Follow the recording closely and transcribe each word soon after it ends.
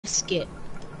risk it.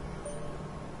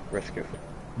 Risk it.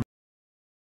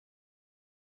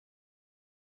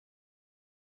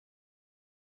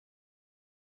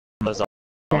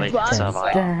 Right.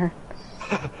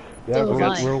 Yeah,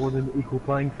 Right. we're all on an equal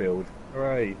playing field.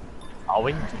 Hooray. Are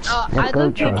we? I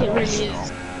don't think it really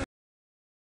is.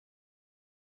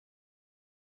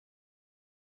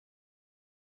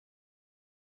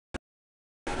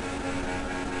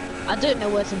 I don't know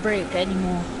where to break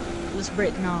anymore. Let's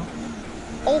break now.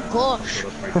 Oh gosh! Too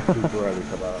early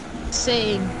for that.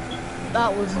 Same.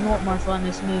 That was not my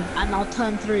funnest move. And now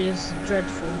turn 3 is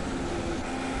dreadful.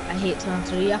 I hate turn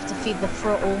 3. You have to feed the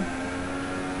throttle.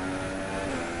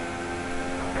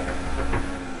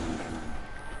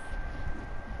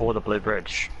 Or the blue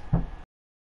bridge.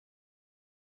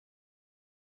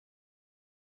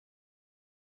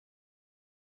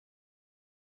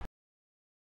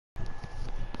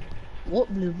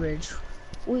 What blue bridge?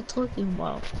 What are you talking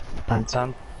about? And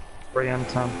turn 3 and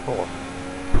turn 4.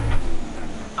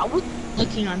 I was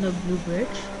looking at the blue bridge.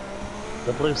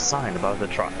 The blue sign above the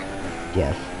truck.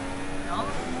 Yes. No?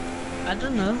 I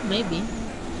don't know, maybe.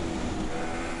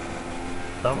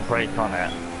 Don't brake on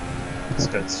it. It's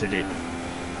good, too deep.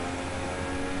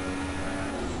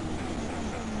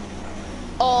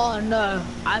 Oh no,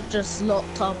 I've just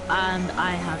locked up and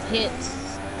I have hit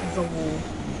the wall.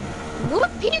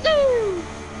 Whoopie-doo!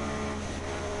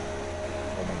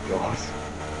 Oh my god.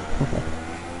 Oh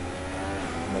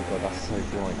my god, that's so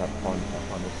blind. That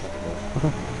final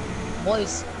second.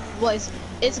 Boys,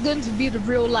 it's going to be the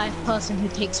real life person who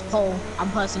takes pole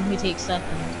and person who takes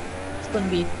second. It's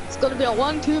gonna be a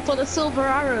 1-2 for the Silver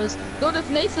Arrows. Don't know if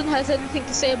Nathan has anything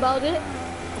to say about it.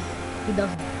 He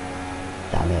doesn't.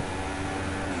 Damn it.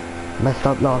 Messed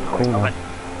up last corner.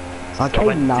 I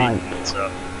came ninth.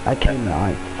 I came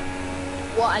ninth.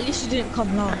 Well, at least you didn't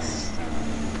come last.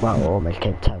 Well, almost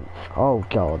came 10th. Oh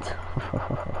god.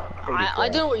 I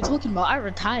don't know what you're talking about. I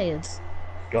retired.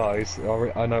 Guys,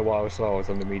 I know why I was slow. I was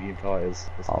on the medium tyres.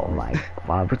 Oh my,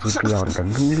 why would you be on the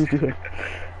medium?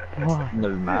 Why? No,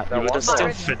 Matt, No you would have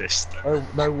wonder. still finished. Oh,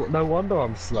 no wonder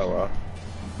I'm slower.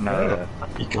 No,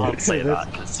 Yeah. you can't say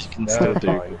that, because you can still do...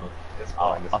 Fine. It's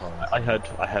fine, it's fine.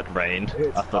 I heard rain.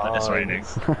 It's I thought it was fine. raining.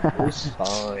 It's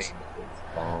fine. It's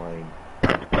fine.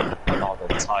 Not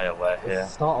the tyre wear It's here. the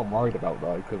start I'm worried about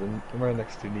though, because I'm right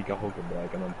next to Nico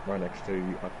Hulkenberg and I'm right next to,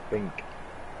 I think...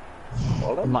 We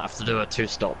Holland? might have to do a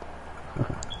 2-stop.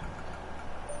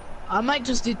 I might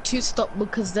just do 2-stop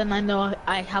because then I know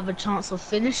I have a chance of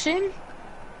finishing.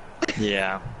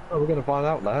 Yeah. Oh, we're gonna find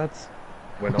out, lads.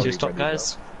 We're not 2-stop, ready,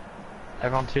 guys?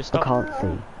 Everyone I 2-stop? can't see.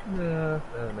 though. No.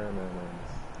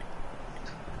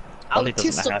 I Ollie would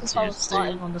doesn't 2-stop have if to I use was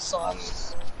starting on the side.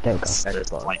 There we go.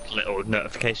 There's like little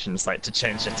notifications like to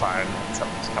change your time and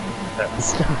something's coming from the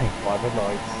pits. Five of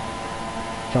nights.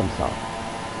 Jump start.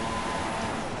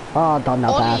 Oh, done that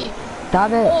Ollie! bad.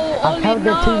 Damn it! Oh, I Ollie, held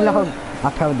it too no. long. I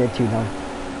held it too long.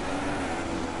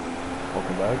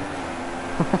 Hulkenberg.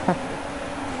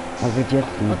 I would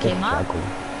just leave Okay, this Matt. circle.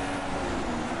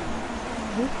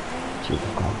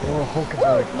 Jesus God. Oh,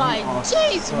 Hulkenberg. Oh my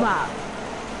jeez, man!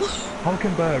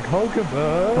 Hulkenberg.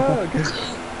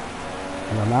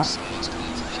 And on that.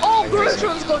 Oh,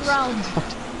 Grosjean's gone round!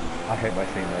 I hate my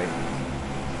teammate.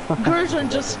 Grosjean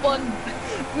just spun.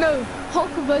 No,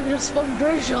 Hulkenberg just spun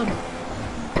Grosjean.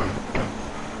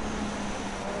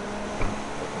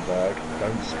 Hulkenberg,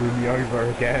 don't screw me over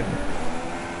again.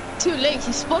 Too late,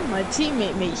 he spun my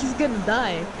teammate, mate. He's gonna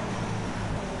die.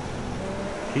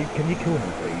 Can you kill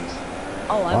me, please?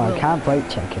 Oh, I Oh, will. I can't brake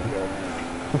check him.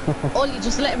 Ollie,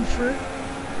 just let him through.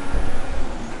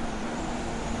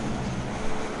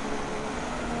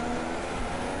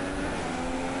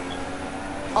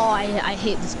 Oh, I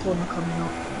hate this corner coming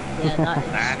up. Yeah,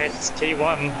 that And it's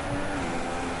T1. is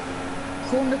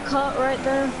corner cut right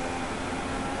there.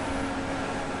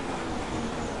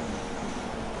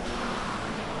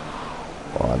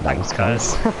 Oh, that Thanks, was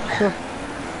guys.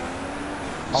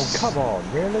 Oh, come on,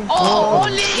 really? Oh,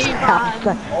 Ollie,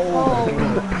 man! Oh.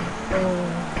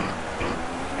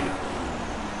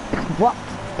 What?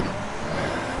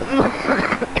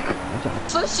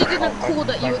 First you didn't call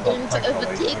that you were going to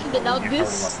overtake him, but now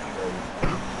this.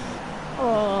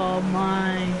 Oh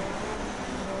my.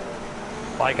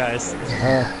 Bye, guys.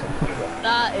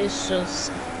 That is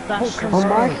just. That's just. On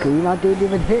my screen, I didn't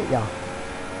even hit ya.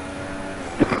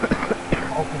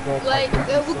 Like,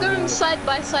 we're going side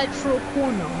by side through a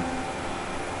corner.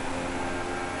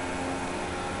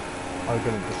 I'm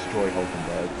gonna destroy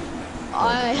Hulkenberg.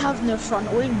 I have no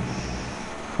front wing.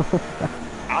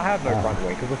 I have no front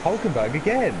wing because of Hulkenberg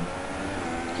again.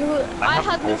 I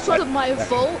had no front of my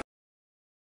fault.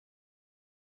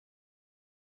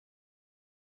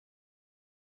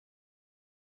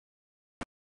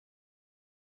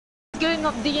 going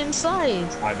up the inside.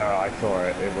 I know, I saw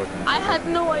it. It wasn't. I had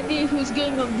no idea who's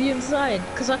going up the inside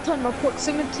because I turned my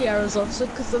proximity arrows off, so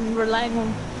because I'm relying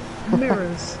on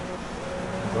mirrors.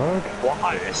 Look.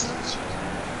 Why?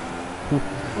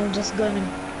 I'm just going to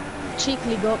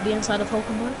cheekily go up the inside of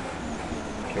Hulkenberg.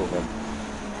 Kill them.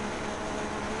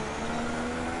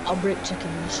 I'll brake check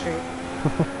him in the street.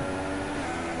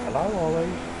 Hello, Ollie.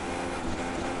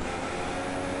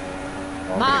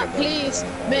 Oh, I'm Matt, gonna get please,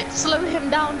 them. slow him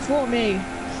down for me.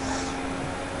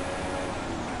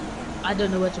 I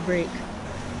don't know where to brake.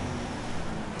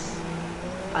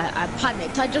 I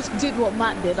panicked. I just did what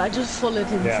Matt did. I just followed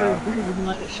him Yeah. through pretty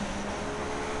much.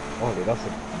 Ollie, that's a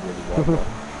really wild one.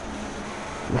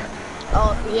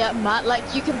 Oh, yeah, Matt, like,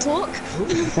 you can talk?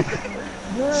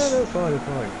 No, it's fine, it's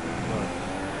fine.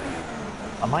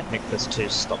 I might make this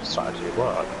two-stop strategy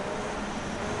work.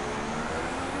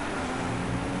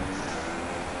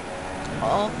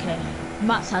 Okay.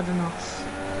 Matt's had enough.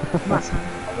 Matt's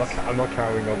had enough. I'm not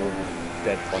carrying on with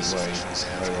dead front wing.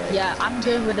 No way. Yeah, I'm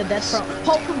going with the dead front.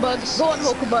 Hulkenberg, go on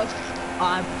Hulkenberg.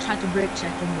 Oh, I tried to brake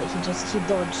check him, but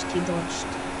he dodged.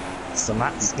 So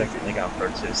Matt's definitely going for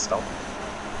a two-stop.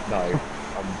 No,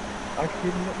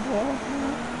 actually, no.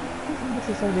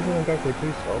 This is only going to go for a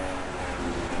two-stop.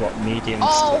 What, mediums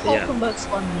Oh, to the end? Hulkenberg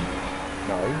spun me.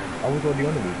 No, I was already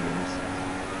on the mediums.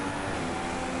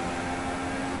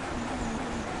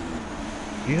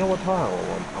 Do you know what tire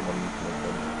I'm on?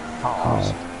 Cars.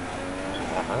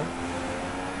 Uh-huh.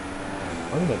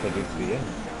 I'm going to take it to the end.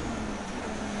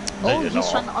 No, Oh, you're he's not.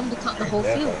 trying to undercut the whole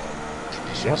field.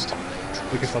 Yep.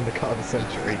 Biggest undercut of the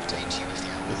century.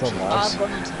 It's on that. I've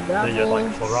gone into the No, you're like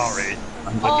gravel. Ferrari.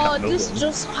 And Oh, the this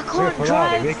just, I can't Ferrari,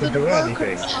 drive we for can the do broken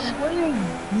anything. front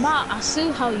wing. Matt, I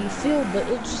see how you feel, but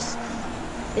it just,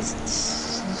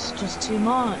 it's just too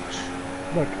much.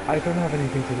 Look, I don't have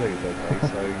anything to lose, okay,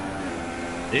 so...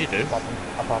 You do.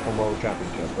 apart from World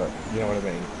Championship, but you know what I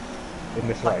mean? In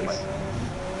this race.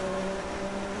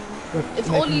 Look, If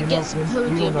Nathan, Ollie you gets know- a you all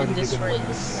podium know in that this you're gonna win race,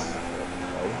 this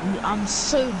race, I'm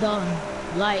so done.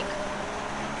 Like,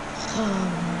 oh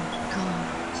my god.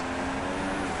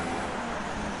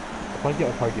 If I get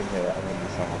a podium here, I'm going to be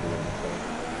so happy with myself.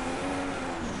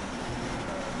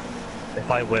 If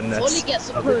I win If this, Ollie gets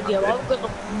a I'll be podium, happy. I'm gonna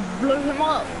blow him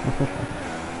up.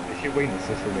 If you win this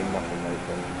will mean nothing,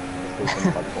 Nathan. It's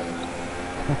still 25 points.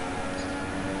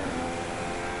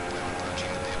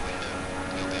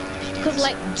 Because,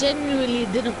 like, genuinely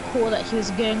didn't call that he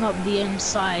was going up the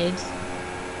inside.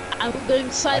 I'm going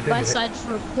side by side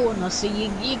for a corner, so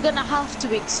you're gonna have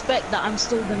to expect that I'm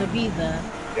still gonna be there.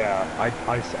 Yeah, I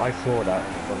saw that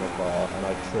from afar, and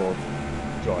I saw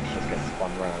Josh just get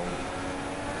spun round.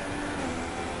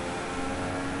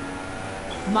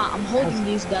 Matt, I'm holding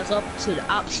these guys up to the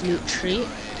absolute treat.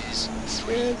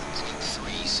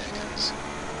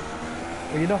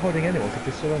 Well, you're not holding anyone because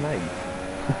you're still an 8.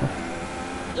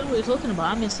 What are we talking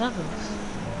about? I'm in 7th.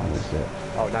 That was it.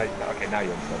 Oh, now, okay, now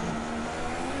you're in 7.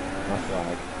 That's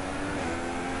right.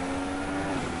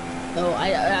 No,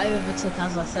 I overtook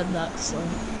as I said that, so...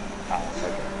 Ah,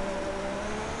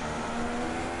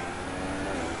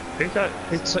 okay.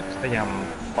 Who took the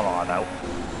bollard out?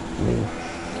 Me.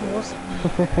 It wasn't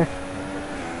me.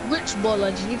 Which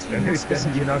bollard? You need to be more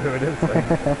specific. You know who it is,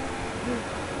 though.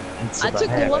 Into I took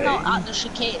the one heavy. out at the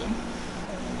chicane.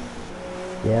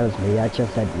 Yeah, it was me. I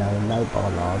just said no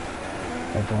bollard.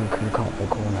 Everyone can cut the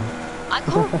corner. I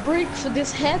can't brake for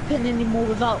this hairpin anymore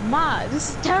without Matt. This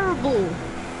is terrible.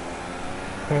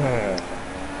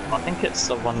 I think it's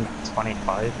the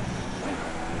 125.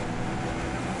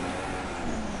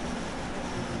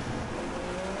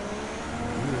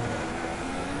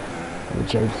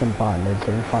 Jason Button is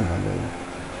in front of me.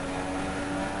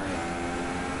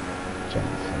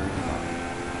 Jason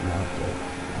Button. Loved it.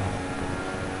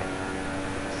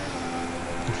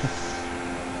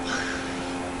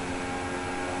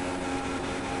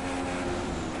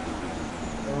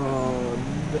 Oh,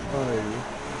 Oh, no.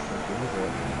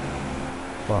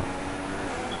 what?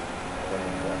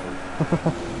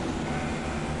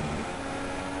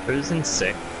 Who's in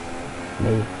 6th?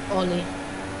 Me. Ollie.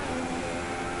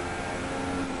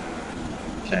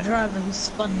 The Okay. driver who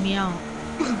spun me out.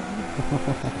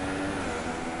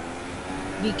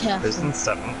 Be Who's careful. in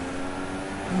 7th?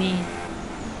 Me.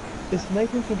 Is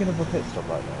Nathan thinking of a pit stop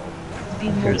right now? Be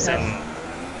more Who's in... careful.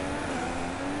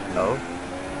 No?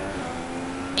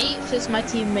 8th is my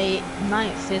teammate,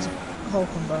 9th is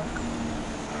Hulkenberg.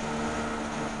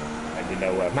 And you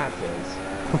know where Matt is.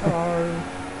 Hello.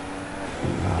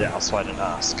 Yeah, that's why I didn't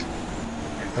ask.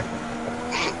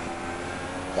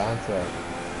 Dancer.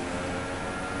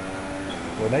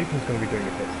 Well, Nathan's going to be doing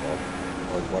a pit stop.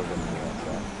 Or he's won't run the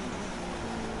outside.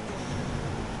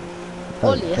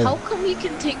 Ollie, how come you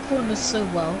can take corners so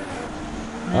well?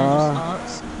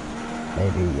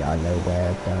 Maybe I know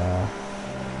where the...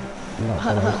 Not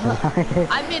supposed to.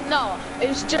 I mean, no,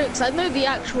 it's jokes. I know the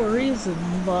actual reason,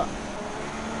 but...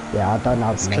 Yeah, I don't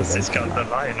know. It's because he's got the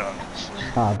line on.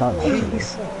 Oh, I don't know.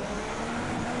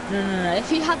 No. If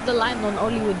he had the line on,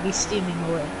 Ollie would be steaming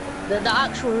away. The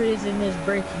actual reason is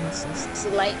braking assist. So,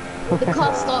 like, the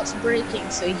car starts braking,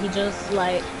 so he just,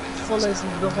 like, follows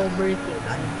the whole braking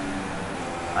thing.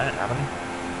 I don't have any.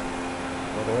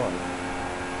 What do I?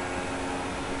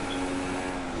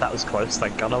 That was close,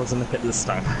 thank god I was in the pit this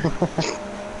time. In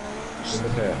the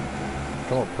pit.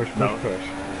 Come on, push. I'm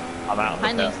out of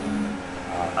Hi, the pit. Nathan.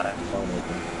 I don't know.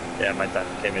 Yeah, my dad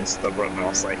came into the room and I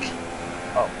was like,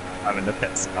 oh, I'm in the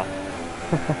pits now.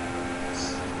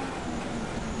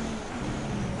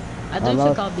 I don't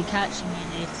think I'll be catching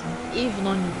you, Nathan, even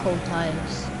on your cold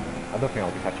tires. I don't think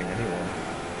I'll be catching anyone.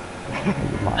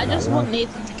 I just want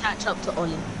Nathan to catch up to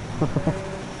Ollie.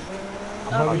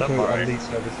 I'm hoping don't to worry. at least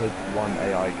service one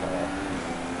AI car.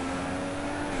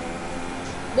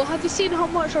 Well, have you seen how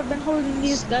much I've been holding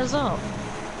these guys up?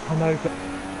 I know, but...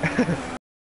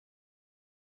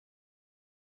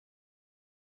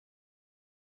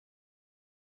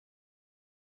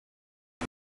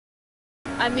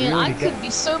 I mean, You I already could be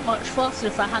so much faster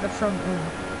if I had a front wing.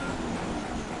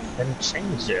 Then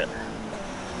change it.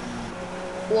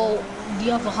 Well,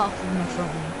 the other half of my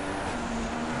front wing.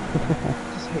 I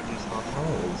just hate these half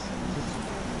hours.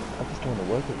 I just don't want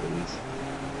to work with these.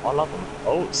 I love them.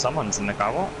 Oh, someone's in the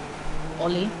car, what?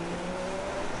 Ollie.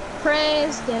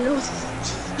 Praise the Lord.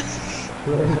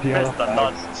 Where's the yellow There's the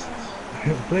nod. flags?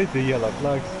 Where's the yellow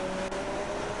flags?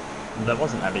 There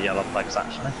wasn't any yellow flags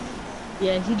actually.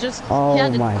 Yeah, he just Oh he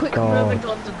had a my quick God. moment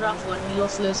on the gravel and he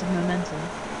lost loads of momentum.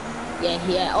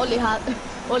 Yeah, Ollie had to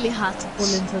pull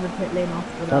into the pit lane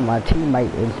after So that. my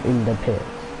teammate is in the pit.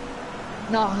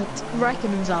 No,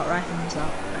 Raikkonen's out. I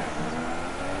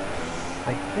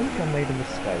think I made a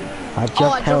mistake. I I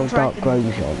just held jumped up right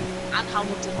in. Grosjean. And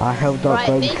Hamilton. I held up Right,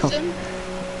 Grosjean. Nathan.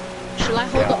 Shall I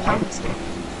hold Yeah. up Hamilton?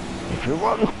 If you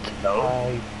want. No.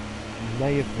 I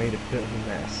may have made a bit of a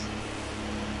mess.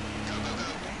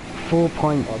 4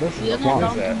 point. Oh, this You're is not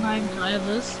not down is to it? 9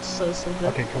 drivers, so good.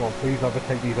 Okay, come on, please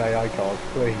overtake these AI cars,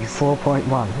 please.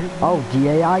 4.1. Oh, the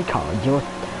AI card. You're...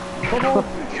 Come on!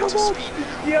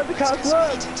 Yeah, the car's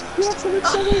worked! Yes, and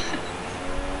it's coming!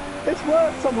 It's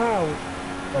worked somehow!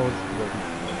 Oh, it's working.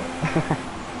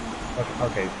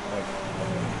 Okay.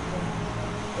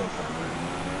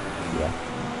 Yeah.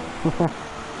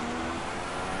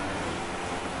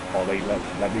 Ollie,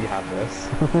 let me have this.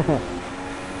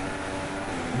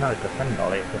 No, defend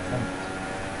Ollie, defend.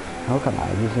 How can I?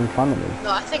 He's in front of me.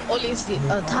 No, I think Ollie's the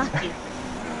attacking.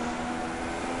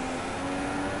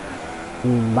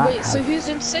 Matt Wait, has... so who's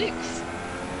in 6th?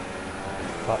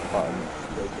 Button.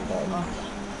 Racing button.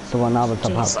 So when I was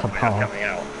about to Something pass. coming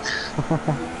out.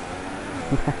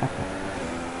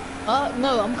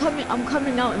 No, I'm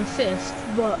coming out in 5th,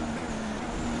 but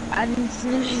I need to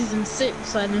know he's in 6th,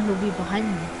 so I know he'll be behind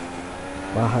me.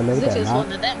 Well, hello 'Cause if there, it's Matt.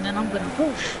 one of them, then I'm gonna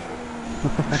push. I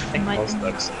think Might-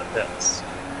 Rosberg's in the pits.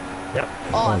 Yep.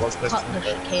 Oh, I've Rosberg's cut in the the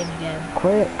pits. chicane again.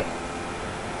 Quick.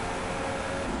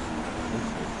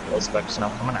 Rosberg's now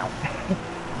coming out.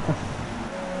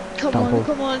 Double.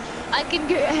 Come on, I can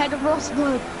get ahead of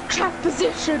Rosberg. Track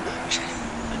position.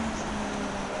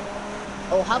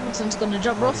 Oh, Hamilton's gonna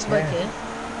jump Rosberg yeah. here.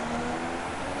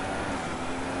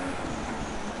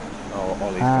 Oh,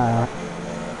 Ollie's Ah.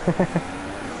 gonna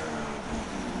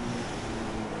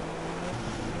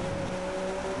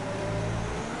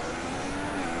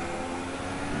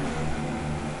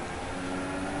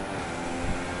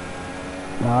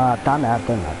Damn it, I've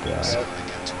done that, yeah.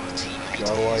 Go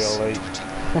away, Ollie. Go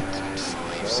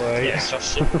away. Yes, Josh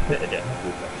should have pitted it.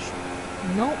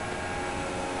 Nope.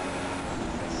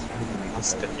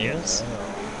 That's good news. No.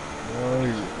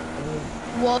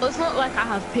 Well, it's not like I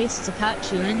have pace to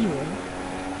catch you anyway.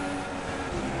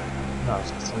 No, it's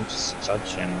because I'm just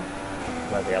judging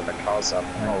where the other cars are.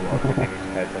 Oh, I think I need to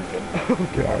pay attention. Oh,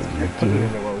 God. Yeah, you I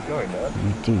didn't know where I was going there.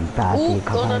 You do badly Oh,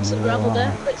 because going I'm onto the gravel wrong.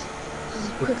 there. The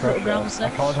Quick little gravel pressure. I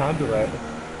set. can't handle it.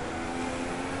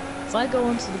 If I go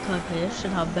onto the curb here,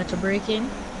 should have better braking.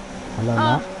 Hello,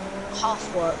 Ah, Matt.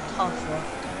 half worked.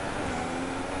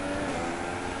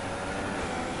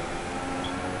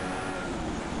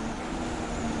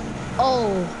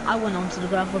 Oh, I went onto the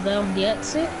gravel there on the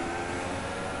exit.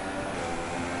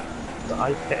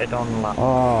 I pitted on lap.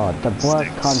 Oh, the worst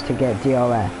Stinks. time to get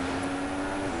DRS.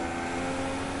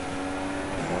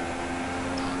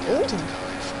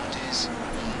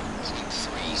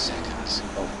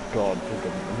 Oh, God.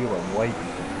 You were way too quick.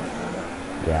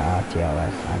 Yeah,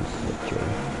 DRS and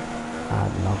slipstream. I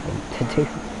had nothing to do.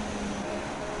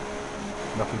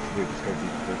 Nothing to do, just go deep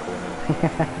into the corner.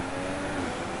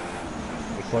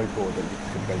 We're so bored that we're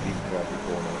just going to go deep into every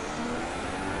corner.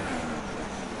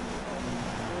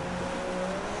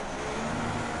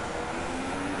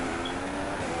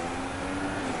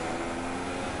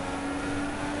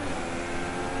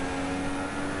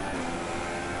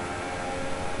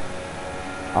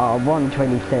 Oh,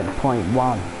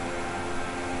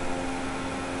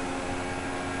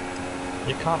 126.1.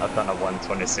 You can't have done a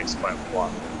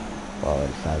 126.1. Well,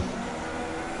 it says.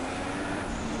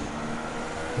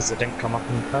 Because it didn't come up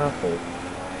in purple.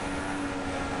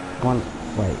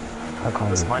 Wait, I can't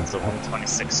Because read mine's a it.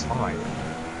 126.5.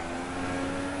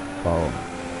 Well,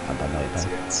 I don't know then.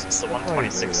 It's the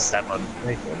 126.7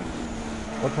 Nathan,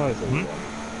 what tyres are you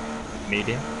on?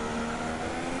 medium.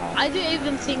 I don't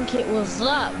even think it was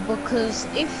that, because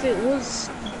if it was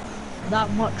that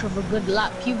much of a good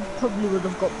lap, you probably would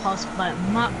have got past by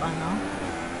Matt by now.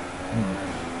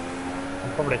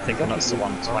 I'm probably thinking that's the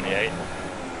 128.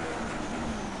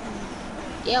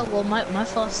 Yeah, well, my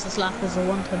fastest lap is a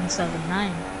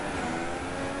 127.9.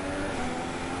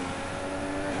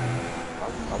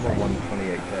 I'm on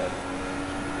 128 there.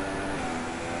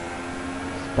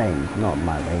 Spain's not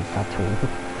my race at all.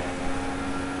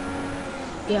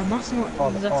 Yeah, Matt's not.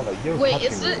 You're Wait,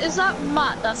 touching me. is that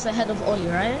Matt that's ahead of Ollie,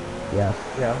 right? Yes,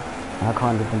 Yeah. I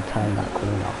can't even turn that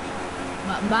corner.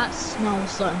 Matt's now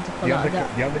starting to pull The out of that.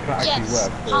 undercut actually Yes,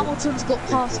 worked. Hamilton's got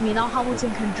past me, now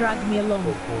Hamilton can drag me along.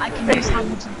 I can use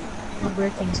Hamilton for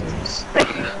braking systems.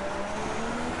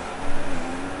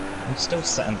 I'm still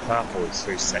setting purple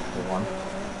through sector 1.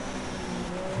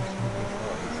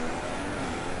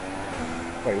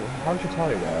 Wait, how's your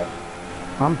tyre wear?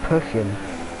 I'm pushing.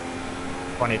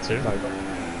 22. No.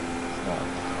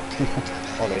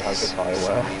 Ollie, how's your tyre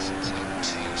wear?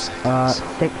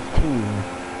 16.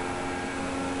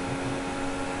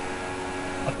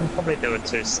 I can probably do a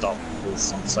 2-stop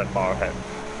because I'm so far ahead.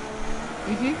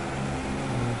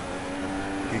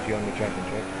 GG on the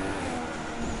championship.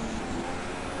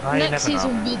 You Next never season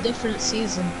know. will be a different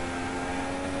season.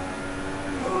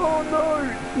 Oh no!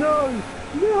 No!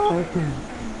 No!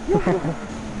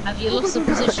 Have you lost the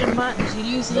position, Matt? Did you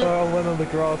lose it? No, I went on the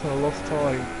grass and I lost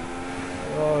time.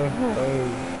 Oh, oh.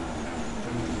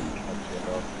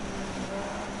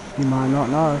 You might not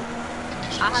know.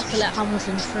 I had to let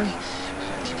Hamilton through.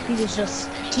 He was just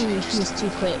he was too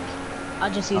quick. I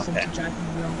just used him to drag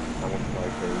him along. I want to go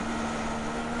through.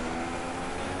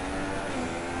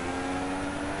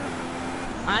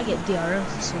 I get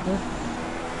DRS, it's so good.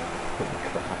 Holy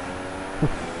crap.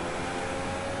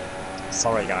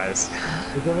 Sorry guys.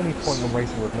 Is there any point in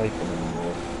racing with Nathan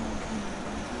anymore?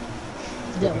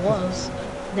 There was.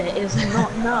 There is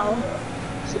not now.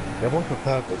 There was a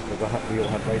purpose because we all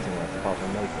had racing rights apart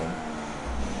from Nathan.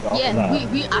 But after Yeah, that,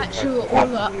 we actually were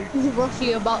all at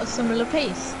roughly about a similar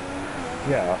pace.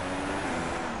 Yeah.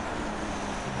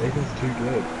 Nathan's too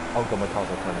good. Oh god, my cars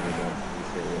are turning me down. Are you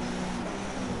serious?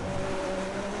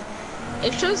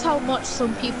 It shows how much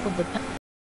some people depend.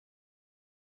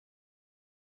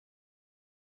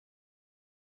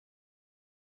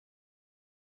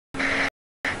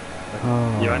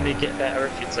 Oh, You only get better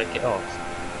if you take it off.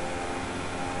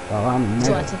 well, I'm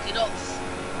So I never. took it off.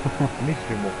 I need to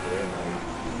do more career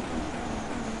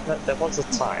mode. There was a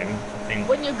time, I think.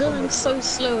 When you're going so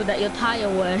slow that your tire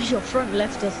wear, your front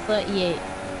left is 38.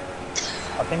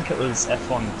 I think it was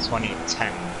F1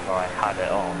 2010 where I had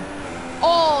it on.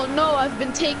 Oh no, I've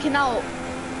been taken out.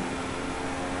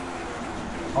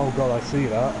 Oh god, I see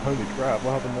that. Holy crap,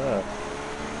 what happened there?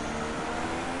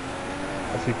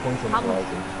 I see points on the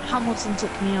horizon. Hamilton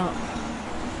took me out.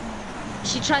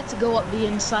 She tried to go up the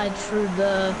inside through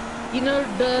the, you know,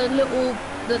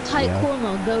 the tight Yeah.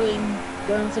 corner going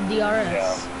for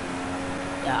DRS.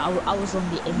 Yeah, I was on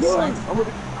the inside. I'm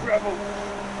gonna gravel!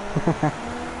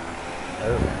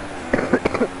 Oh.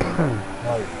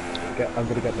 No, I'm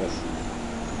gonna get this.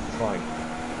 It's fine.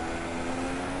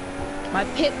 My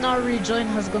pit now rejoin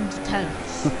has gone to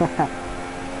 10th.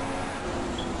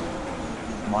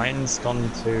 Mine's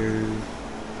gone to...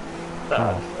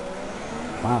 Oh.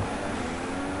 Wow.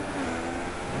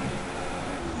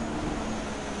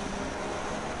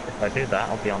 If I do that,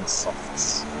 I'll be on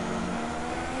softs.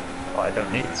 But I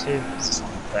don't need to, because it's on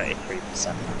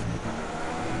 33%.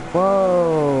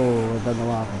 Whoa! I don't know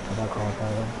what happened to that car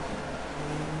though.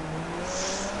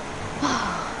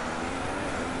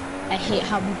 I hate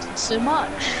Hamilton so much.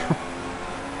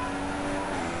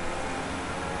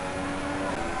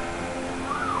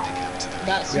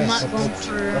 That's Yes, Matt that's gone more-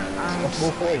 through. That's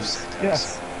more points.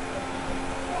 Yes.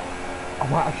 I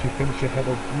might actually finish ahead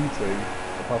of you two,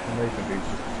 apart from Nathan, who's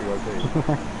just too OP.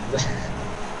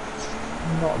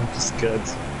 Not just good.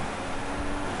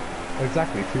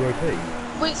 Exactly, too OP.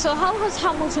 Wait, so how has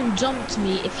Hamilton jumped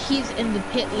me if he's in the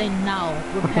pit lane now,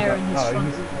 repairing his No, front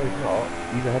he's not.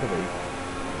 He's ahead of me.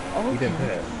 He didn't Okay.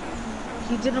 hit.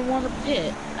 He didn't want to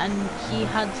pit, and he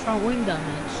had front wing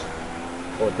damage.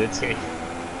 Or did he?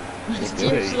 It's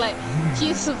did. just like,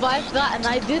 he survived that and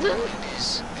I didn't?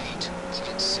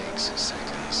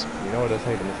 You know what I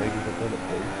say, the Mercedes are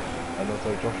bulletproof, and also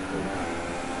Josh proof.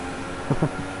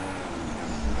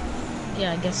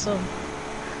 Yeah, I guess so.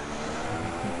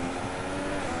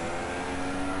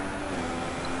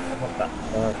 I want that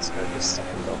third to go just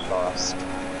second or fast.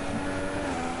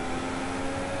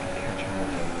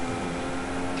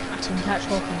 I can catch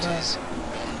Hulkenberg.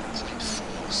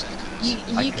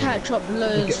 You catch up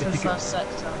loads for first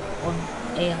sector on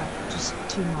AI, just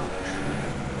too much.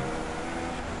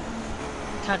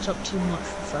 Catch up too much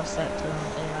for first sector on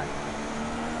AI.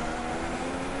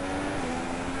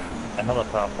 Another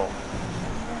purple.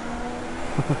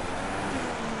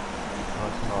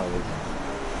 Nice tires.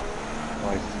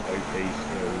 Nice OP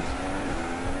skills.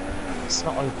 It's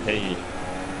not OP.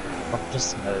 I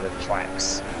just know the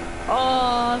tracks.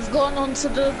 Oh, I've gone onto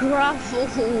the gravel.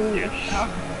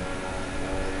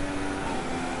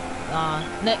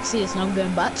 Next season I'm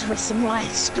going back to racing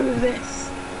light. Screw this.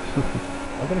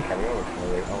 I'm gonna carry on with my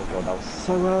Oh god, that was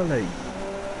so early.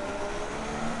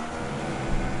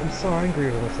 I'm so angry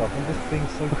with myself, I'm just being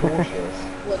so cautious.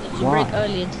 What, did you Why? brake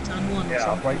early into turn 1 or I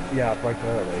something? brake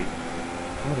early.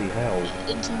 Bloody hell.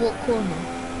 Into what corner?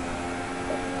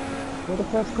 Well, the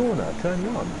first corner, turn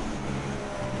 1.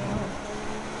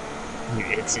 You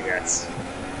idiot.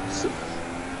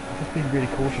 I'm just being really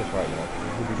cautious right now, because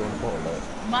I'm really going to bottle it.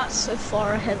 Matt's so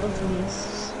far ahead of me,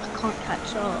 I can't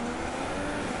catch up.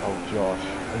 Oh, Josh.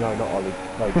 No, not Ollie.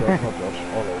 No, Josh, not Josh.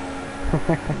 Ollie.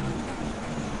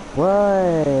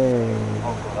 Way.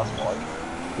 Oh god, that's Mike.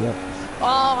 Yep.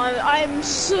 Oh, I'm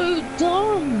so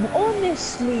dumb,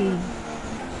 honestly.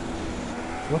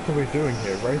 What are we doing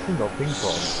here? Racing or ping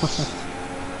pong?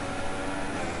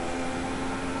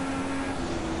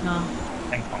 No.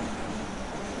 Ping pong.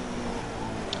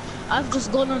 I've just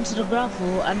gone onto the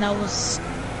gravel and I was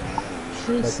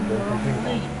facing the wrong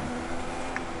way.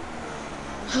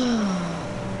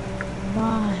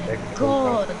 My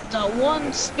god, that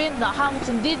one spin that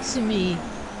Hamilton did to me.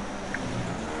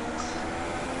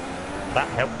 That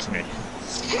helped me.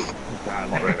 Nah,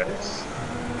 not really.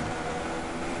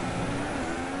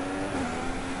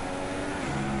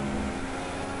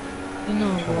 You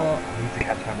know what? I need to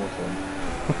catch Hamilton.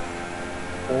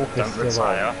 Fourth is Don't still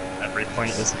retire. on. Every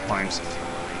point is a point.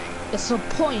 It's a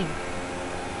point.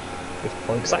 It's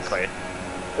pointless. Exactly.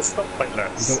 It's not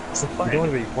pointless. It's a You point. don't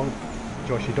want to be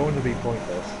Josh, you don't want to be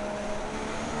pointless.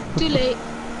 Too late.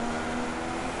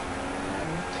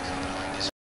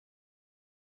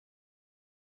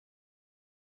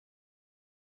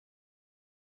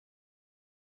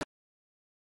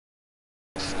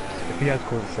 If he had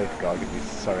called a safety car, I'd be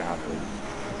so happy.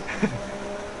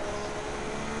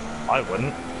 I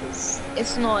wouldn't. 'Cause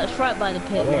It's not, it's right by the I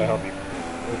pit don't know how lane. it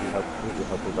would be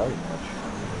helpful very much.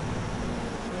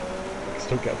 I can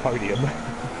still get a podium.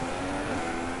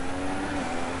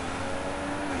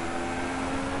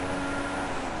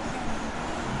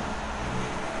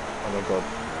 Oh my god,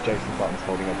 Jason Button's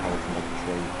holding up Hamilton like a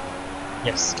tree.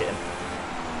 yes, get him.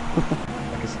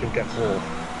 I can still get fourth.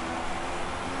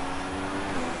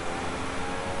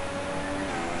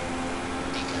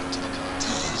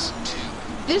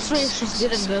 This race just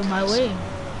didn't go my way.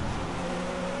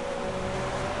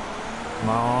 Come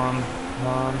on, come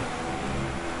on.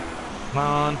 Come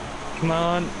on, come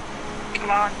on,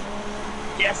 come on.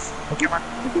 Yes, come on.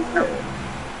 No,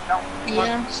 come on.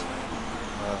 Yeah.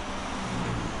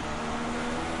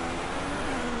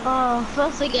 Oh,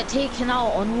 first I get taken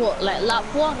out on what, like lap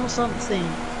 1 or something.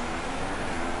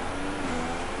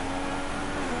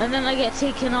 And then I get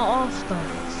taken out after.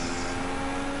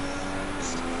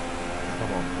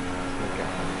 Come on, let's get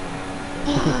Hamilton.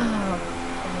 Oh,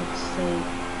 for God's sake.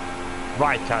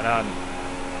 Raikkonen.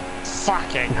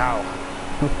 Fucking hell.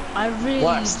 I really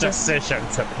Worst just... decision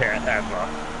to pit ever.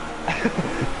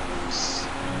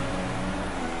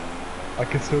 I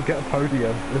can still get a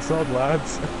podium. It's on,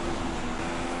 lads.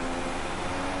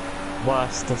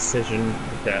 Worst decision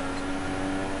to pit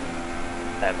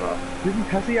ever.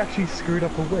 Has he actually screwed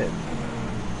up a win?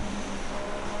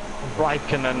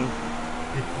 Raikkonen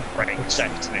brake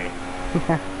checked me.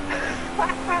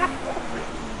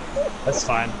 That's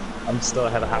fine. I'm still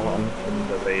ahead of Hamilton in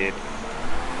the lead.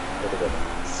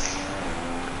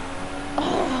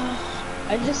 I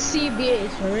I just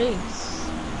CBH race.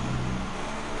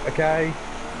 Okay.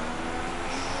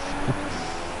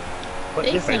 Put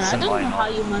your Nathan, face I in don't know line how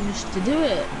on. you managed to do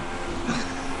it.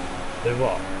 Do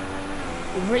what?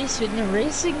 Race with the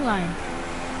racing line.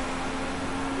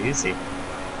 Easy.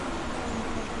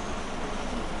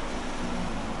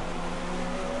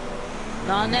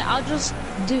 No, I'll just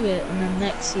do it and then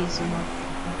next season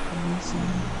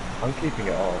I'm keeping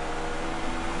it off.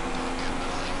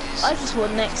 I just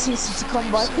want next season to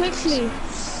come by quickly.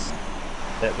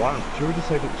 It won't. Should we just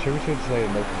say that? Should we just say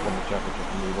no from the championship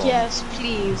and move on? Yes,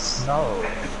 please. No.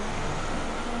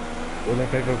 All in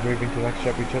favour of moving to the next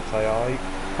championship? Say aye.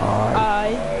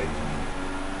 Aye.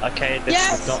 Aye. Okay, this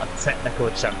Yes! is not a technical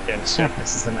championship,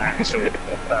 this is an actual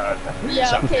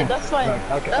Yeah, okay, that's fine.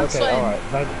 Right, okay, That's okay, fine.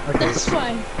 alright. Okay. That's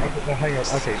fine. Okay, now hang on.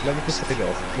 Okay, let me just say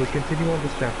this. We'll continue on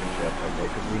this championship, okay,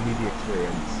 because we need the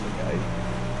experience, okay?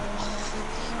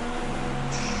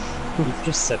 You've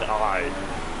just said I.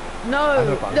 No,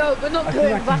 know, but no, we're not I feel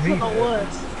going like back you on our mean it.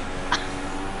 words.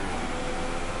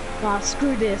 Nah,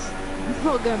 screw this. I'm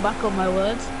not going back on my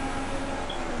words.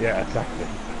 Yeah, exactly.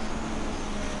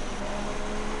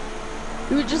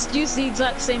 We would just use the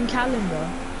exact same calendar.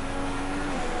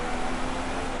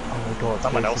 Oh my god.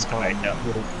 Someone Jason else can make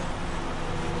Button.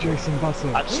 it. Jason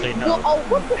Button. Actually, no. Well, oh,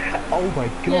 What the heck? Oh my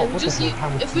god, yeah, what just the heck?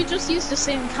 Hamilton, if we just use the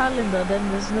same calendar, then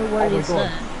there's no oh my worries god. there.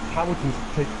 Hamilton's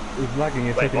is lagging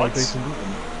and Wait, taking out what? Jason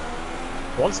Button.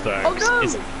 Rosberg Oh, no!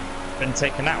 is been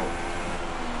taken out.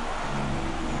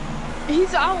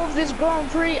 He's out of this Grand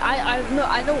Prix. I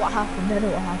know what happened. I know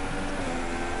what happened.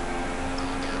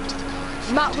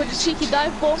 Matt with the cheeky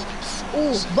dive bomb.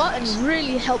 Oh, Button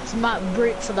really helped Matt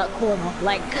brake for that corner.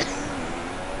 Like,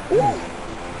 ooh.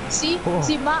 See, Oh.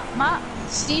 see, Matt,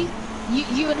 see,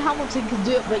 you and Hamilton can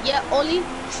do it, but yeah, Ollie,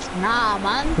 nah,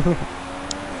 man.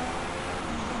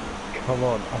 Come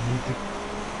on, I need to...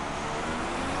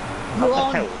 How Go the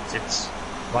on. hell did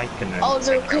Raikkonen Oh no,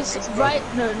 take out because Rosberg?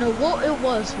 no, what it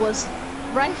was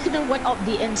Raikkonen went up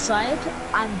the inside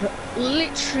and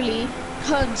literally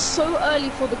turned so early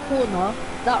for the corner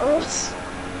that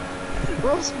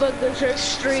Rosberg drove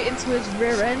straight into his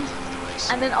rear end,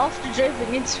 and then after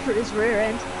driving into his rear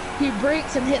end, he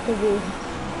braked and hit the wall.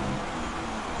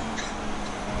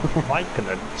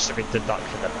 Raikkonen should be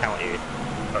deducted a penalty.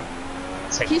 for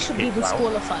taking He should be people out.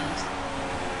 disqualified.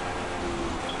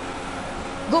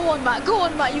 Go on,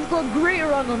 Matt, you've got a great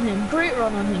run on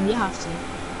him, you have to.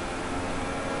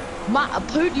 Matt, a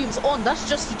podium's on, that's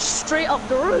just straight up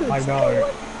the road. I know.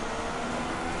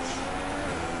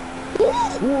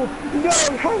 Whoa, no,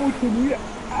 Hamilton, you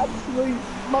absolute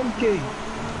monkey.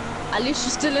 At least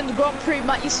you're still in the Grand Prix,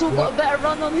 Matt. You still got a better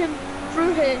run on him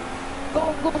through here. Go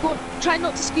on. Try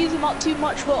not to squeeze him out too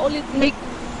much, but Ollie make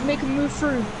him move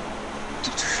through.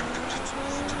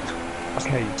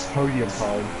 Okay, podium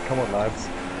time. Come on, lads.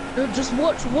 No, just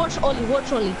watch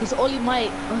Ollie, because Ollie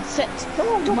might affect. Come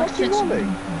on, I'm might watching affect- Ollie.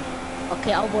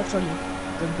 Okay, I'll watch Ollie.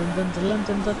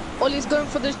 Dun. Ollie's going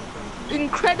for the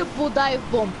incredible dive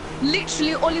bomb.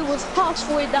 Literally, Ollie was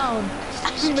halfway down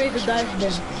and he made a dive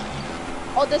bomb.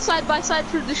 Oh, they're side by side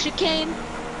through the chicane.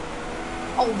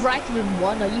 Oh, Raikkonen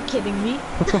won. Are you kidding me?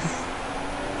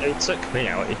 He took me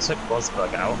out, he took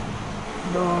Rosberg out.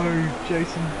 No,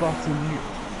 Jason Button, you...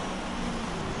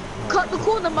 Cut the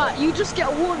corner, Matt. You just get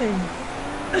a warning.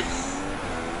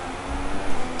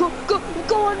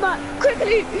 Go on, Matt.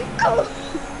 Quickly, go.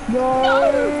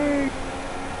 No!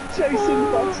 Jason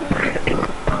Button!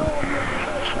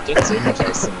 Did see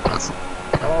Jason Button.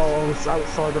 Oh, it's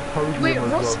outside the podium. Wait, as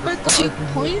well. Rosberg This got 2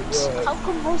 podium as points? well. How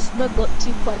come Rosberg got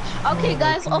 2 points? Okay, Oh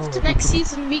guys, my off to God. next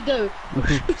season we go.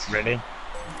 Really?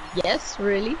 Yes,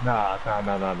 really? Nah,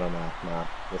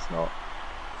 it's not.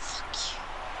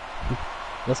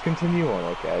 Let's continue on,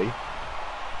 okay?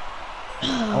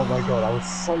 Oh my god, I was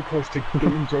so close to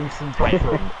getting Jason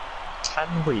Button.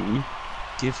 Can we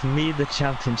give me the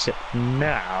championship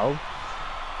now,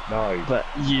 No, but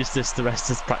use this the rest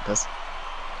as practice?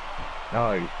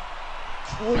 no,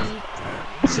 Oi.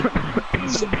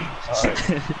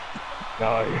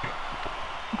 no.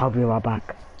 I'll be right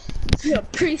back.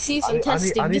 Pre-season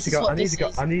testing. I need This to is go. what I need this to go.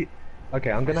 is. Okay,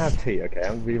 I'm gonna have tea. Okay,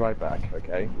 I'm gonna be right back.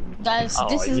 Okay. Guys, Oh,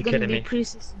 this are is you gonna kidding be me?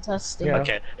 pre-season testing. Yeah.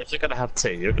 Okay, if you're gonna have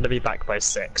tea, you're gonna be back by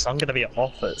 6. I'm gonna be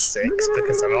off at 6 No,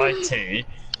 because of my tea.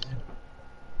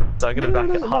 So I'm gonna be back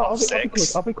at half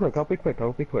 6. I'll be quick.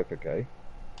 Okay.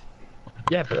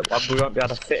 Yeah, but we won't be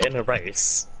able to fit in a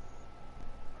race.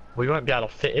 We won't be able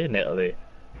to fit in Italy.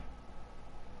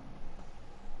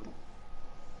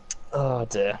 Oh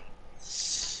dear.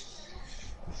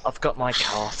 I've got my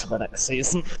car for the next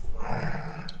season.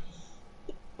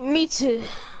 Me too.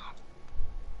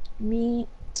 Me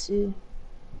too.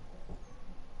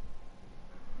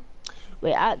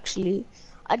 Wait, actually,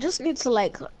 I just need to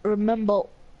like remember.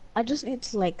 I just need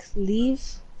to like leave,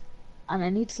 and I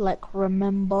need to like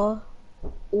remember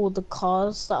all the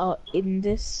cars that are in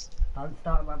this. Don't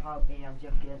start without me, I'll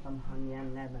just get some honey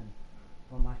and lemon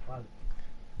for my throat.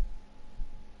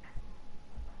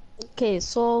 Okay,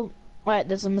 so right,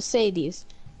 there's a Mercedes,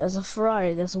 there's a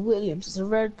Ferrari, there's a Williams, there's a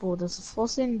Red Bull, there's a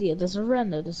Force India, there's a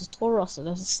Renault, there's a Toro Rosso,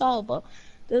 there's a Sauber,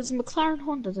 there's a McLaren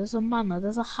Honda, there's a Manor,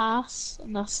 there's a Haas,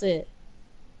 and that's it.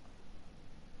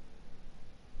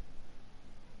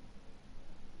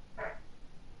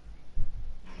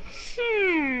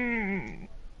 Hmm.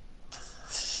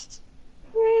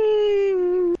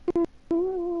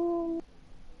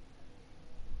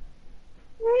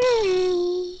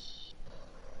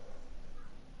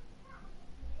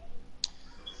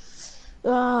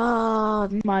 Oh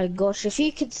my gosh, if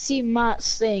you could see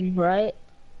Matt's thing, right?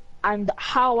 And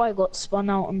how I got spun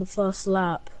out on the first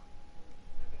lap.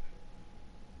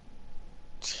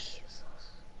 Jesus.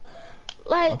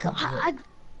 Like,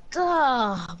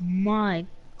 oh my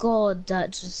god,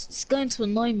 that just, it's going to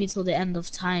annoy me till the end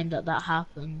of time that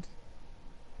happened.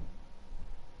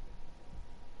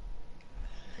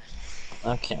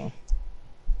 Okay.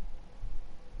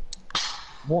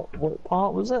 What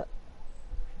part was it?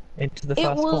 Into the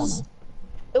first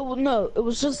corner? No, it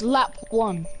was just lap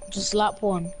one. Just lap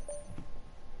one.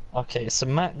 Okay, so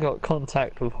Matt got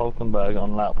contact with Hulkenberg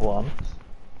on lap 1.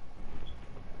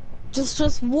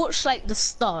 Just watch like the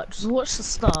start. Just watch the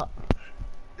start.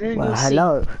 Then Well, you'll see.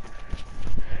 hello.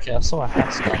 Okay, I saw a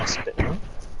Haas car spinning.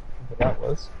 What that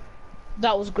was.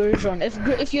 That was Grosjean.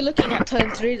 If you're looking at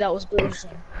turn 3, that was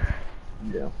Grosjean.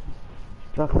 Yeah.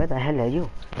 Look, where the hell are you?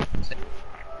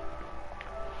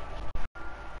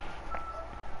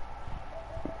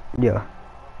 Yeah.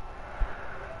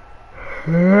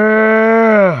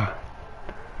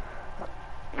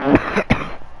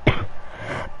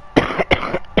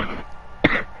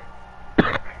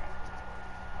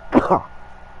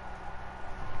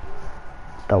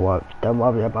 Don't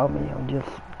worry about me, I'm just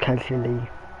casually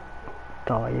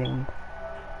dying.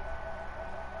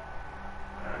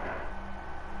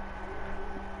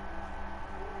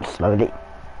 Slowly.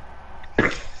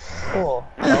 Oh,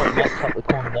 Matt cut the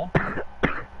corner there.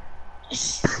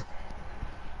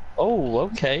 Oh,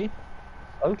 okay.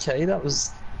 Okay, that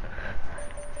was...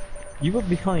 You were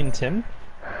behind him.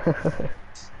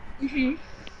 Mhm.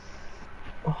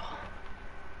 Oh,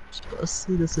 just gotta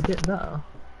see this a bit better.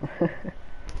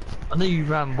 I know you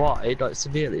ran wide, like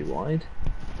severely wide.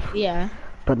 Yeah.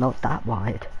 But not that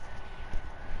wide.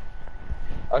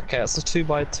 Okay, it's a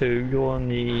 2x2, you're on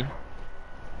the...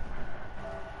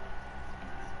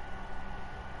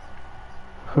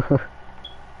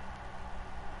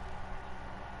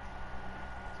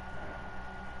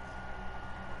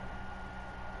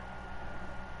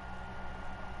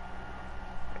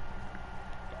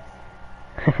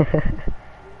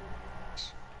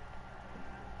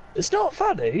 It's not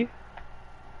funny.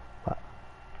 What?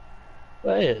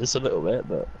 Well, it is a little bit,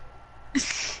 but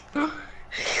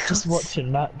just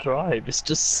watching Matt drive, it's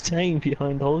just staying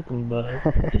behind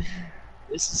Hulkenberg.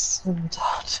 This is so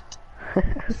retarded.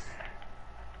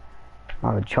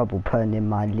 I had trouble putting in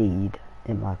my lead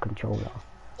in my controller.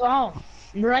 Wow.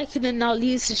 Raikkonen now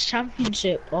leads his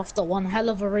championship after one hell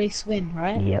of a race win,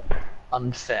 right? Yep.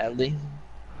 Unfairly.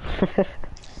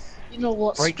 You know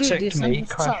what? Brake Screw check this. me,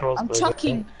 Crash I'm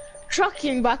Rosberg.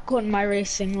 trucking back on my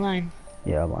racing line.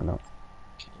 Yeah, why not?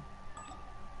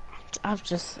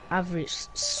 I've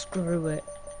reached. Screw it.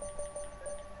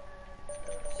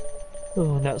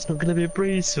 Oh, now it's not going to be a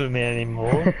breeze for me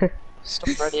anymore.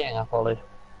 Stop readying up, Ollie.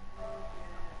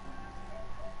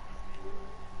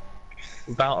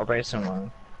 About a racing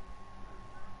line.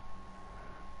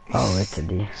 Oh,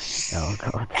 Italy. Oh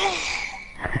god.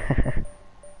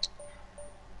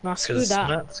 Nah, screw Because that.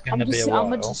 that's going to be a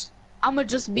while. I'ma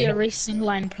just be a racing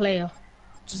line player.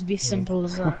 Just be simple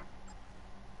as that.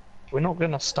 We're not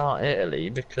going to start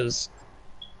Italy because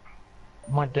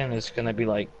my dinner's going to be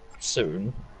like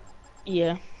soon.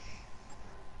 Yeah.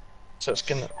 So it's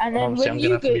going to. And then when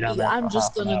you go eat, I'm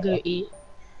just gonna go hour. eat.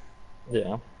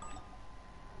 Yeah.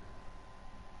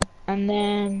 And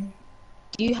then,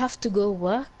 do you have to go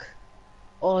work,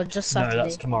 or just Saturday? No,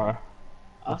 that's tomorrow.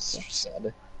 That's Okay.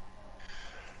 Saturday.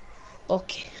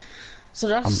 Okay. So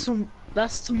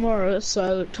that's tomorrow.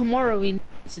 So tomorrow we need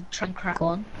to try and crack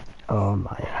on. Oh,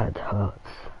 my head hurts.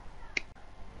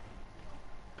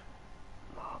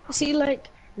 See, like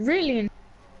really, and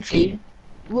truly,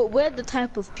 we're the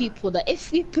type of people that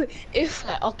if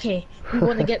like, okay, we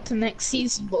want to get to next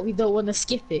season, but we don't want to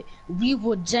skip it, we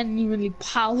would genuinely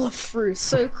power through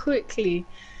so quickly.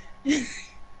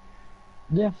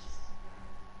 Yeah.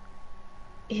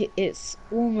 It's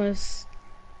almost,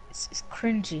 it's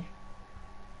cringy.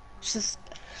 It's just,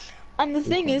 and the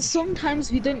thing is,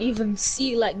 sometimes we don't even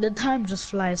see, like, the time just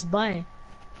flies by.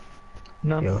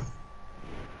 No. Yeah.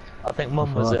 I think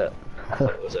when was it?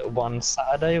 Was it one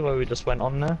Saturday where we just went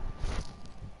on there?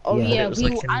 Oh Yeah. yeah, It was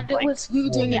like in, we were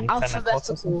doing it morning, 10 o'clock or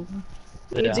alphabetical. something?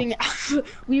 We were Yeah. doing it,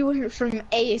 we went from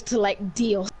A to like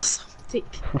D or something.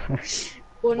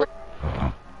 Well, no,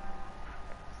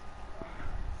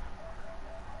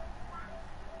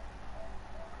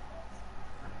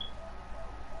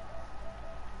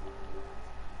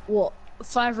 what?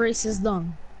 5 races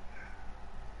done.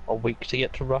 A week to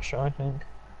get to Russia, I think.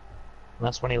 And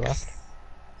that's when he left.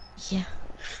 Yeah,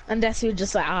 and that's you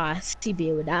just like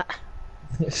CB with that.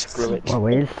 Screw it. Well,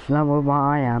 it's not what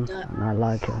I am, and I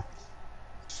like it.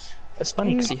 It's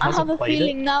funny because he I have hasn't a played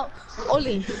feeling it. now,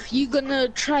 Ollie, you gonna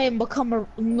try and become a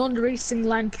non-racing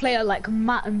line player like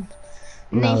Matt and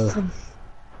No. Nathan.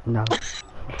 No.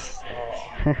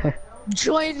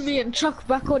 Join me and chuck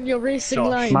back on your racing Josh.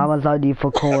 line. Mine was only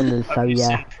for corners, so Have you yeah.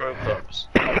 seen Pro Clubs?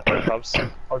 Not Pro Clubs.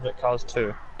 Project Cars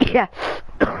 2. Yeah.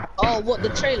 Oh, what, the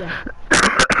trailer?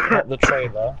 Not the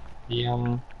trailer. The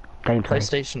Gameplay.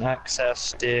 PlayStation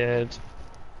Access did.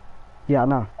 Yeah, I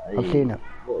know. I've seen it.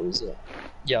 What was it?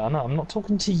 Yeah, I know. I'm not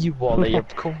talking to you, Wally.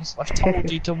 Of course, I told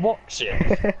you to watch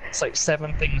it. It's like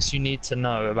 7 things you need to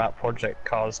know about Project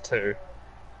Cars 2. You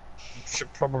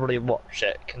should probably watch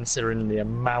it, considering the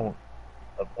amount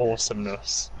of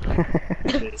awesomeness.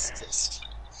 It's just...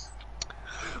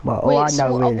 Well, all I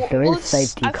know so, is there is what's-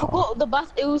 safety I car.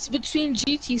 forgot it was between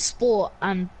GT Sport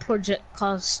and Project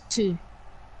Cars 2.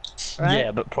 Right?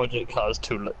 Yeah, but Project Cars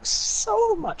 2 looks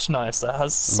so much nicer.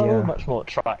 Has so Yeah. much more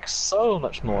tracks, so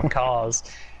much more cars.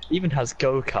 Even has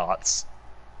go-karts.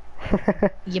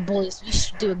 Yeah, boys, we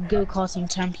should do a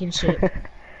go-karting championship.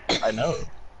 I know.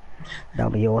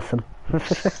 That'll be awesome.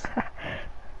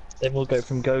 Then we'll go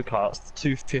from go-karts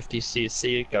to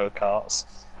 250cc go-karts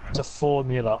to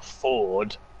Formula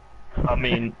Ford. I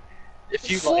mean, if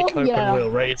you like open Formula. wheel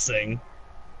racing,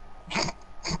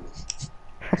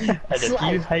 and if you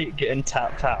Like- hate getting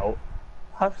tapped out,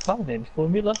 have fun in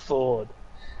Formula Ford.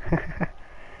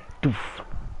 Doof.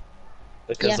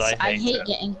 Because Yes, I hate it.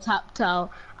 getting tapped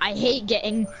out. I hate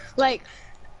getting, like,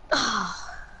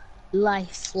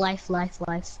 life.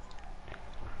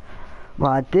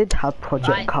 Well, I did have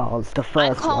Project I- Cars, the I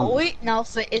first can't one. wait now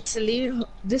for Italy.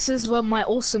 This is when my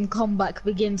awesome comeback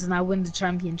begins and I win the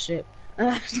championship.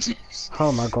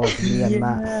 Oh my god, me and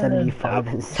Matt, 75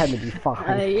 and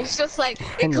 75. It's just like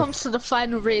it comes to the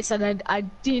final race and I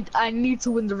need to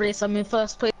win the race. I'm in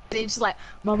first place. It's just like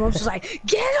my mom's just like,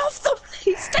 get off the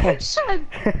PlayStation.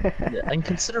 Yeah, and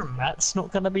consider Matt's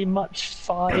not going to be much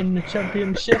far in the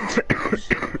championship.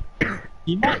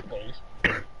 He might be.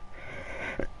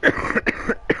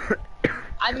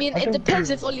 I mean, it depends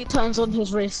if Ollie turns on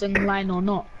his racing line or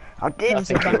not. I did. I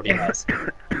think he already has.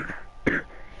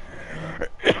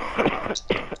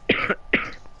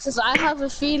 Because I have a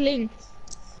feeling.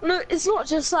 No, it's not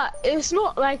just that. It's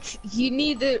not like you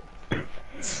need it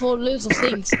for loads of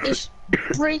things. If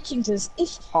breaking this,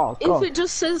 if Oh god. it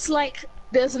just says like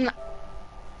there's an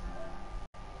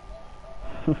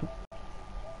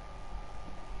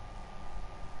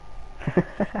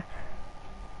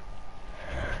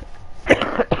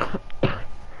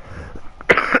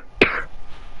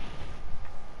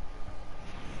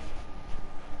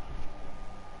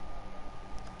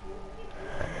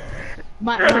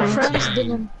my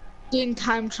friends doing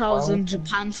time trials in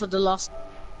Japan for the last.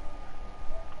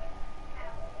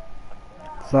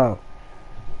 So.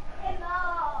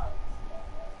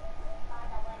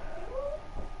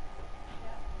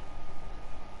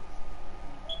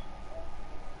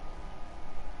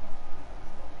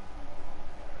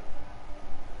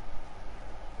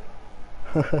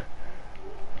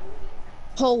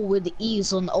 Pole with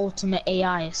ease on Ultimate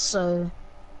AI, so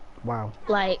Wow.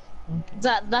 like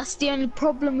that's the only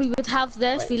problem we would have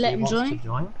there if we let him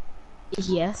join.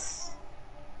 Yes.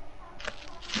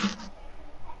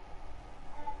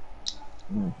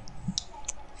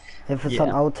 If it's on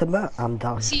Yeah. Ultimate, I'm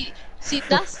done. See,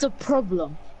 that's the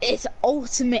problem. It's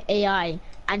Ultimate AI,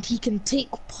 and he can take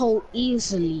pole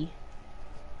easily.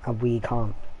 And we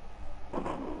can't.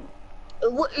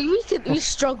 We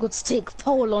struggle to take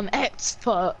pole on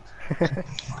expert.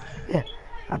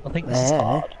 I think this is Yeah.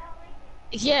 hard.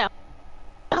 Yeah,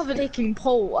 never taking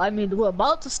pole. I mean, we're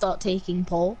about to start taking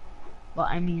pole. But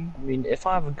I mean, if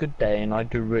I have a good day and I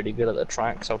do really good at the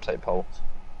tracks, I'll take pole.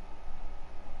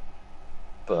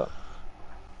 But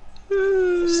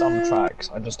some tracks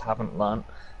I just haven't learnt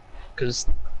because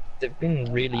they've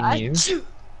been really new.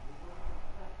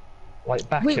 Like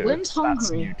Baku, wait, when's that's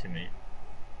Hungary? new to me.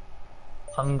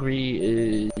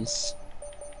 Hungary is...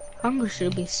 Hungary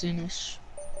should be soonish.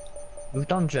 We've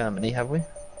done Germany, have we?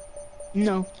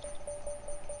 No.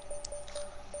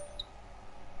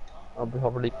 I'll be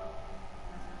probably...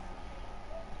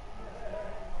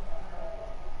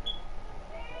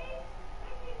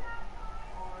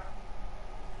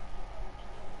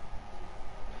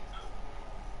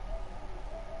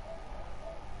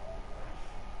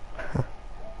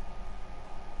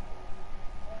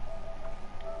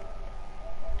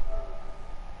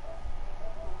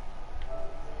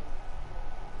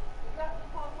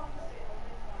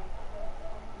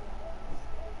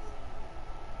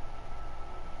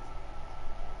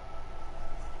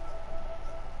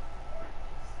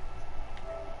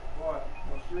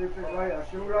 See you later.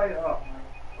 See you later.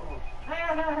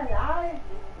 Hey.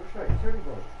 What's that? Tell you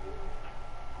what?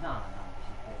 No,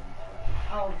 she's feeling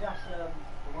sweet. Oh, that's the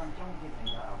one John gave me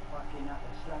that I'm fucking at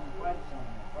the slam grades on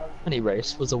the road. Any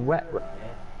race was a wet race.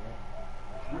 Yeah.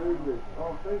 Smoothly.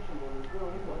 Oh, decent one as well,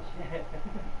 isn't it?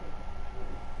 Yeah.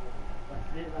 I'll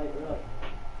see you later on.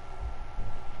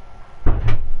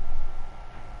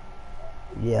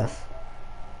 Yes.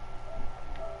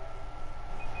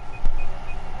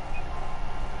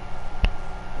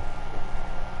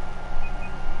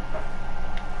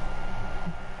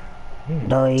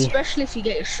 Die. Especially if you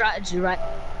get your strategy right.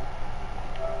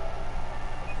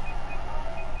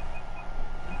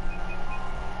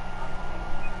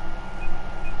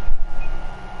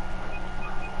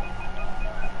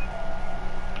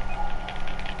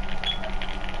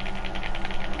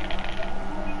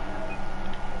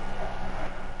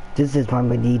 This is when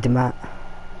we need the mat.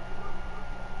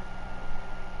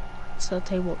 So I'll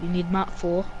tell you what we need Matt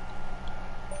for.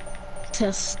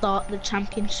 To start the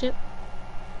championship.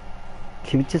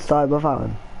 Should we just start without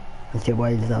him? And see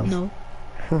what he does? No.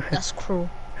 That's cruel.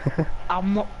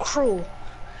 I'm not cruel.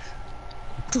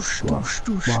 Doosh, Well, doosh,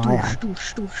 doosh, well, I doosh, am.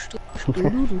 doosh, doosh, doosh,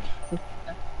 doosh,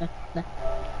 doosh.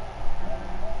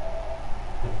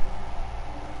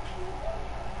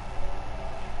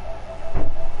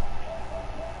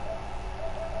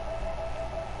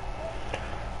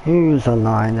 Who's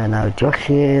online? I know Josh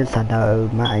is, I know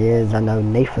Matt is, I know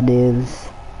Nathan is.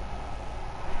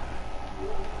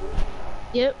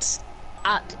 Yep,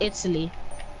 at Italy.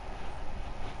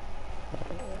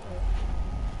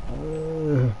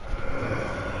 Oh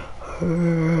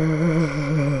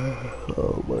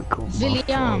my god.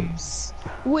 Williams.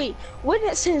 Wait, when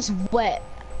it says wet,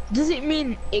 does it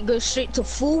mean it goes straight to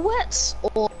full wets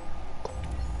or?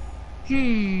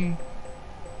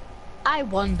 I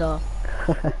wonder.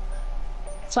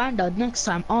 Find out next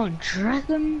time on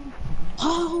Dragon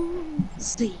Ball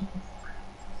Z.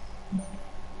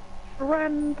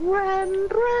 Run.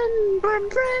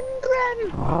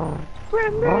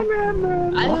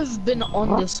 I have been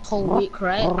on this whole week,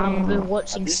 right? I've been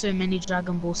watching so many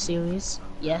Dragon Ball series.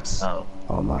 Yes. Oh.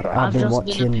 Oh my god, I've I've been just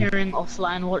watching. been appearing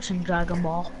offline watching Dragon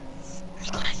Ball.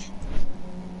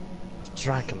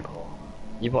 Dragon Ball.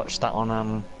 You watched that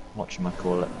on,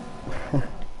 whatchamacallit?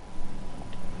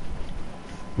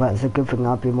 Well, it's a good thing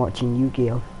I've been watching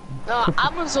Yu-Gi-Oh!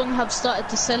 Amazon have started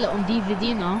to sell it on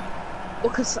DVD now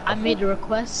because I made a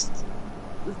request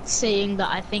saying that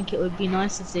I think it would be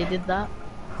nice if they did that.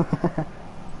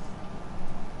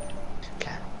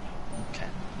 Okay.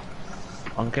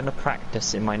 I'm gonna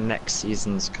practice in my next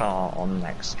season's car on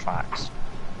next tracks.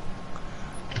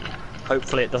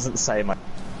 Hopefully it doesn't say my...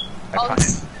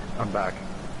 I'm back.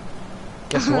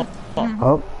 Guess what?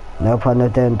 Oh, no point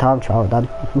of doing time trial then.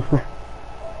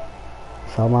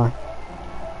 So am I.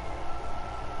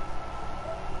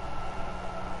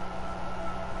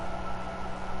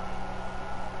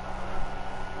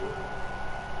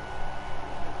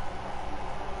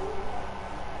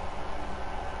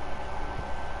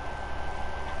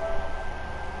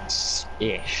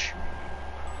 Ish.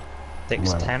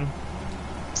 6'10",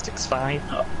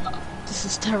 6'5". This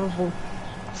is terrible.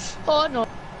 Oh no.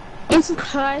 It's a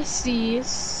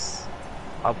crisis.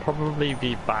 I'll probably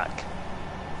be back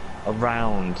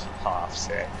around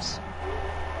 6:30.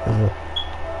 Is it?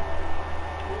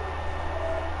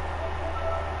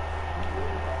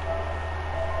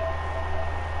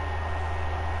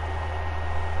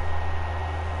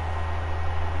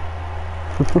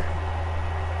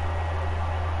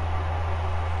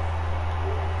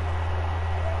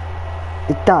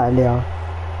 Italia.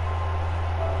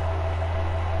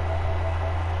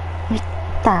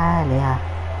 Italia.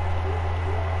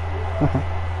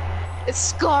 It's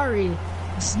scary.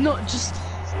 It's not just